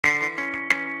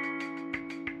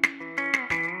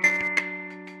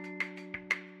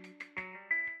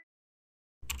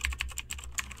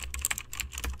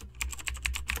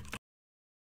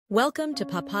Welcome to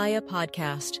Papya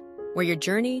Podcast, where your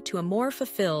journey to a more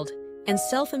fulfilled and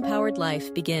self-empowered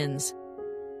life begins.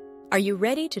 Are you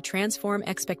ready to transform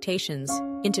expectations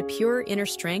into pure inner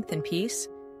strength and peace?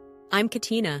 I'm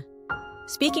Katina,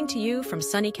 speaking to you from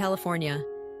sunny California,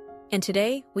 and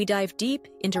today we dive deep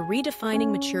into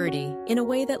redefining maturity in a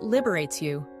way that liberates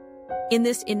you. In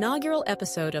this inaugural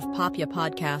episode of Papya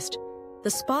Podcast,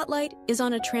 the spotlight is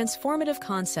on a transformative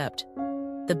concept.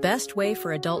 The best way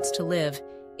for adults to live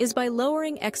is by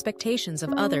lowering expectations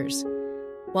of others.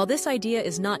 While this idea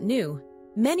is not new,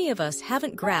 many of us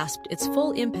haven't grasped its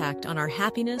full impact on our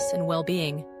happiness and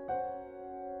well-being.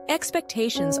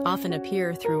 Expectations often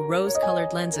appear through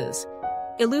rose-colored lenses,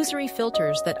 illusory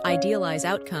filters that idealize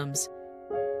outcomes.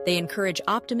 They encourage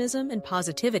optimism and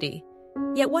positivity.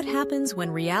 Yet what happens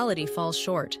when reality falls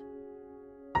short?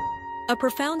 A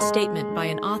profound statement by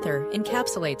an author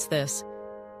encapsulates this.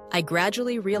 I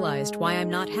gradually realized why I'm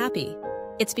not happy.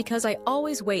 It's because I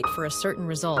always wait for a certain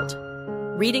result.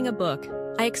 Reading a book,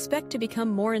 I expect to become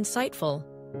more insightful.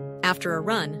 After a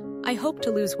run, I hope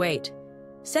to lose weight.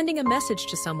 Sending a message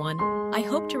to someone, I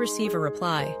hope to receive a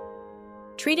reply.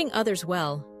 Treating others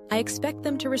well, I expect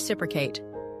them to reciprocate.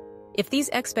 If these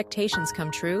expectations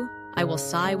come true, I will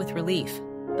sigh with relief.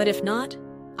 But if not,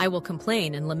 I will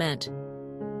complain and lament.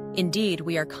 Indeed,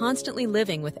 we are constantly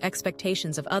living with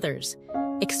expectations of others,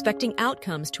 expecting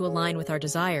outcomes to align with our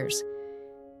desires.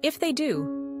 If they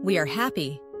do, we are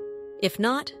happy. If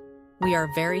not, we are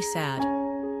very sad.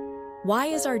 Why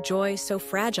is our joy so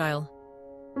fragile?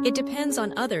 It depends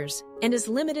on others and is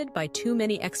limited by too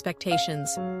many expectations.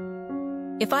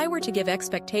 If I were to give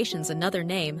expectations another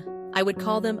name, I would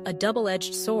call them a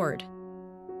double-edged sword.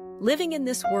 Living in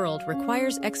this world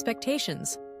requires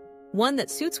expectations. One that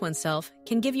suits oneself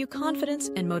can give you confidence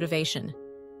and motivation.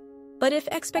 But if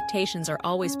expectations are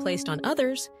always placed on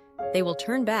others, they will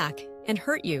turn back and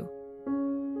hurt you.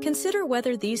 Consider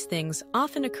whether these things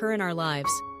often occur in our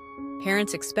lives.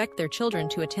 Parents expect their children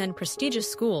to attend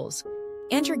prestigious schools,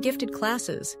 enter gifted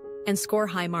classes, and score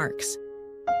high marks.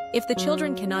 If the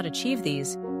children cannot achieve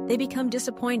these, they become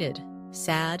disappointed,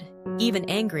 sad, even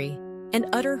angry, and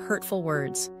utter hurtful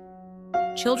words.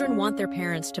 Children want their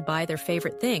parents to buy their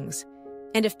favorite things,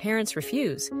 and if parents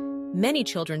refuse, many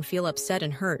children feel upset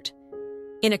and hurt.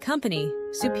 In a company,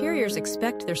 superiors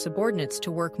expect their subordinates to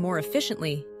work more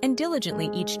efficiently and diligently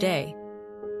each day.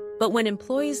 But when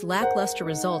employees' lackluster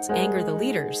results anger the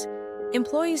leaders,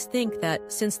 employees think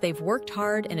that since they've worked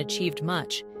hard and achieved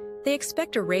much, they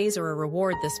expect a raise or a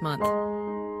reward this month.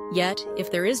 Yet, if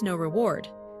there is no reward,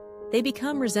 they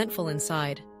become resentful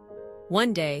inside.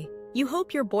 One day, you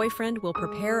hope your boyfriend will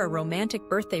prepare a romantic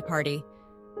birthday party,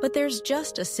 but there's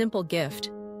just a simple gift,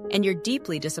 and you're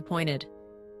deeply disappointed.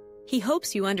 He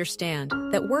hopes you understand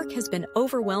that work has been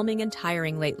overwhelming and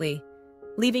tiring lately,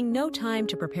 leaving no time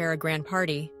to prepare a grand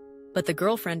party, but the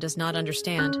girlfriend does not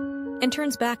understand and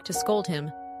turns back to scold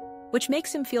him, which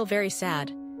makes him feel very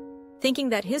sad, thinking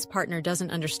that his partner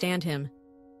doesn't understand him.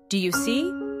 Do you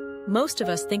see? Most of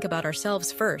us think about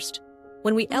ourselves first.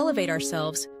 When we elevate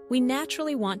ourselves, we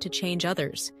naturally want to change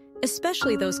others,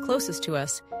 especially those closest to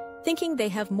us, thinking they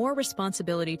have more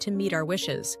responsibility to meet our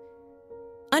wishes.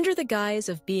 Under the guise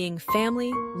of being family,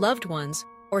 loved ones,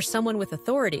 or someone with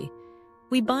authority,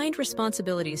 we bind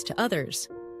responsibilities to others.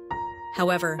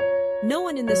 However, no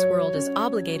one in this world is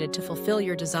obligated to fulfill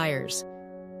your desires.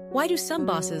 Why do some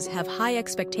bosses have high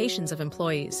expectations of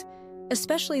employees,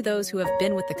 especially those who have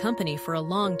been with the company for a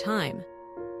long time?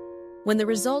 When the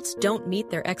results don't meet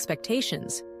their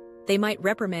expectations, they might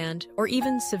reprimand or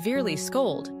even severely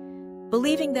scold,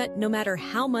 believing that no matter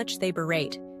how much they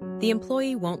berate, the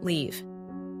employee won't leave.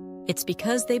 It's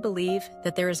because they believe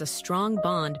that there is a strong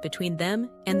bond between them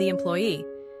and the employee,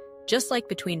 just like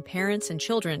between parents and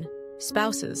children,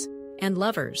 spouses, and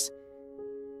lovers.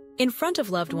 In front of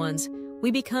loved ones,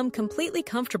 we become completely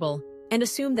comfortable and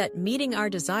assume that meeting our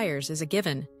desires is a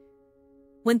given.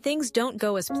 When things don't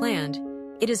go as planned,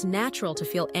 it is natural to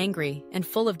feel angry and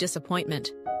full of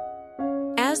disappointment.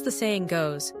 As the saying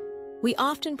goes, we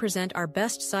often present our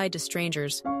best side to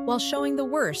strangers while showing the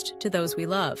worst to those we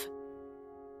love.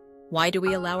 Why do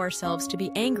we allow ourselves to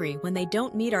be angry when they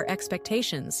don't meet our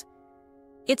expectations?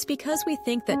 It's because we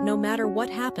think that no matter what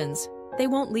happens, they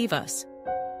won't leave us.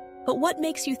 But what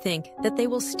makes you think that they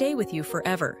will stay with you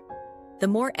forever? The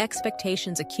more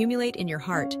expectations accumulate in your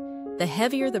heart, the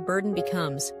heavier the burden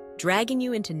becomes, dragging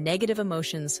you into negative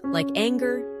emotions like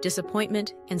anger,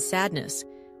 disappointment, and sadness,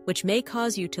 which may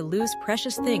cause you to lose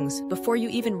precious things before you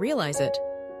even realize it.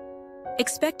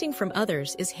 Expecting from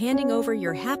others is handing over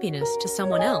your happiness to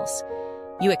someone else.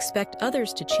 You expect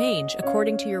others to change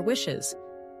according to your wishes.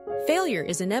 Failure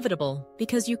is inevitable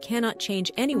because you cannot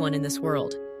change anyone in this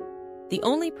world. The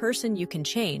only person you can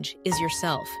change is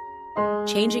yourself.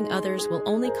 Changing others will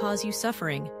only cause you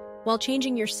suffering, while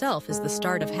changing yourself is the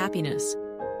start of happiness.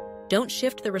 Don't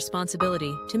shift the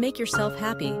responsibility to make yourself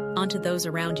happy onto those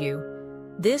around you.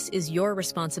 This is your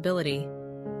responsibility.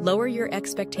 Lower your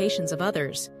expectations of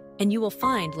others, and you will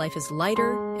find life is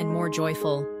lighter and more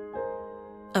joyful.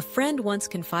 A friend once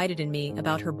confided in me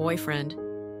about her boyfriend.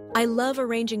 I love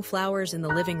arranging flowers in the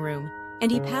living room,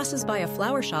 and he passes by a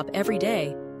flower shop every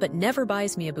day, but never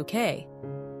buys me a bouquet.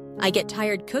 I get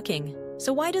tired cooking,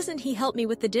 so why doesn't he help me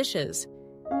with the dishes?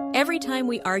 Every time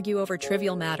we argue over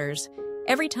trivial matters,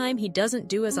 every time he doesn't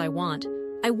do as I want,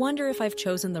 I wonder if I've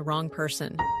chosen the wrong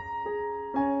person.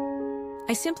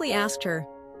 I simply asked her,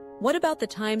 what about the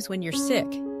times when you're sick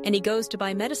and he goes to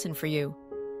buy medicine for you?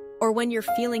 Or when you're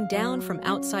feeling down from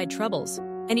outside troubles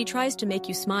and he tries to make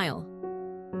you smile?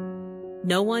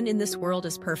 No one in this world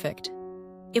is perfect.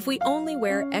 If we only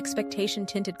wear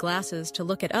expectation-tinted glasses to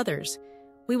look at others,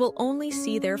 we will only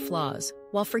see their flaws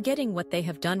while forgetting what they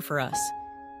have done for us.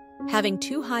 Having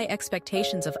too high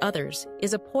expectations of others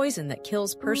is a poison that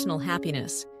kills personal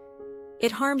happiness.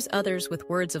 It harms others with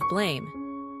words of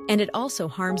blame, and it also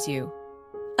harms you.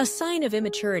 A sign of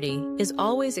immaturity is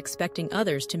always expecting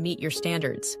others to meet your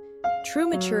standards. True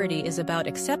maturity is about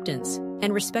acceptance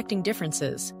and respecting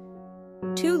differences.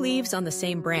 Two leaves on the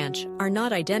same branch are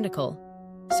not identical,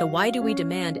 so why do we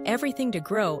demand everything to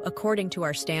grow according to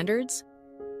our standards?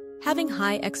 Having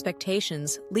high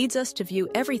expectations leads us to view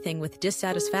everything with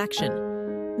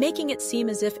dissatisfaction, making it seem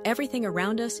as if everything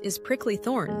around us is prickly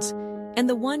thorns, and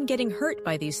the one getting hurt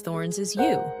by these thorns is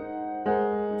you.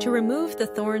 To remove the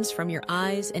thorns from your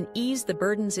eyes and ease the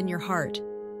burdens in your heart,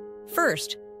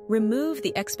 first, remove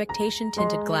the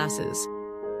expectation-tinted glasses.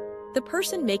 The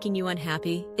person making you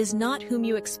unhappy is not whom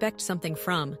you expect something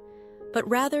from, but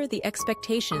rather the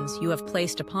expectations you have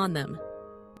placed upon them.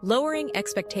 Lowering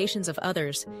expectations of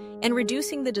others and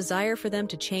reducing the desire for them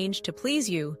to change to please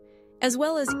you, as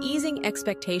well as easing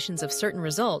expectations of certain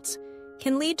results,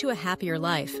 can lead to a happier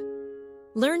life.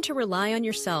 Learn to rely on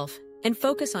yourself and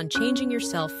focus on changing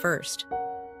yourself first.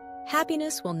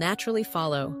 Happiness will naturally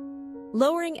follow.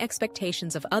 Lowering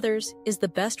expectations of others is the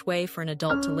best way for an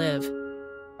adult to live.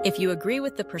 If you agree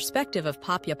with the perspective of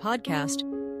Papya podcast,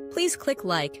 please click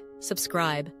like,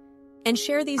 subscribe, and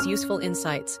share these useful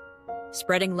insights,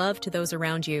 spreading love to those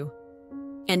around you.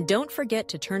 And don't forget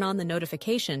to turn on the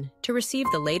notification to receive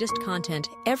the latest content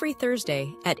every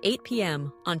Thursday at 8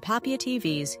 p.m. on Papya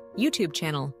TV's YouTube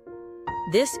channel.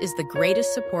 This is the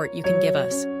greatest support you can give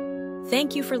us.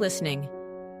 Thank you for listening.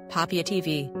 Papya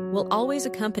TV will always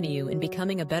accompany you in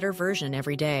becoming a better version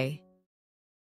every day.